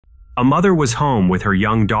A mother was home with her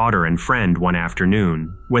young daughter and friend one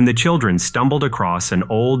afternoon when the children stumbled across an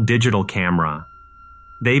old digital camera.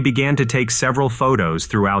 They began to take several photos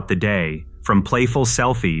throughout the day, from playful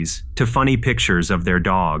selfies to funny pictures of their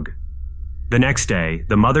dog. The next day,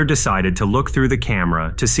 the mother decided to look through the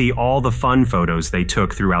camera to see all the fun photos they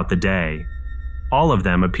took throughout the day. All of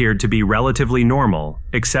them appeared to be relatively normal,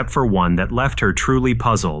 except for one that left her truly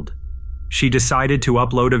puzzled. She decided to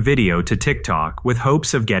upload a video to TikTok with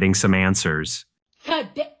hopes of getting some answers. God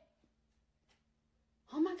damn.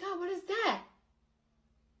 Oh my God, what is that?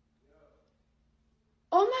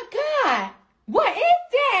 Oh my God, what is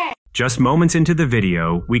that? Just moments into the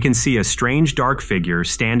video, we can see a strange dark figure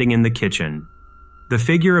standing in the kitchen. The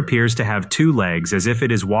figure appears to have 2 legs as if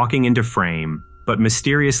it is walking into frame, but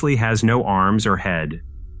mysteriously has no arms or head.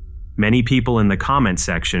 Many people in the comment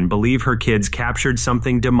section believe her kids captured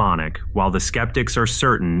something demonic, while the skeptics are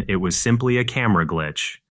certain it was simply a camera glitch.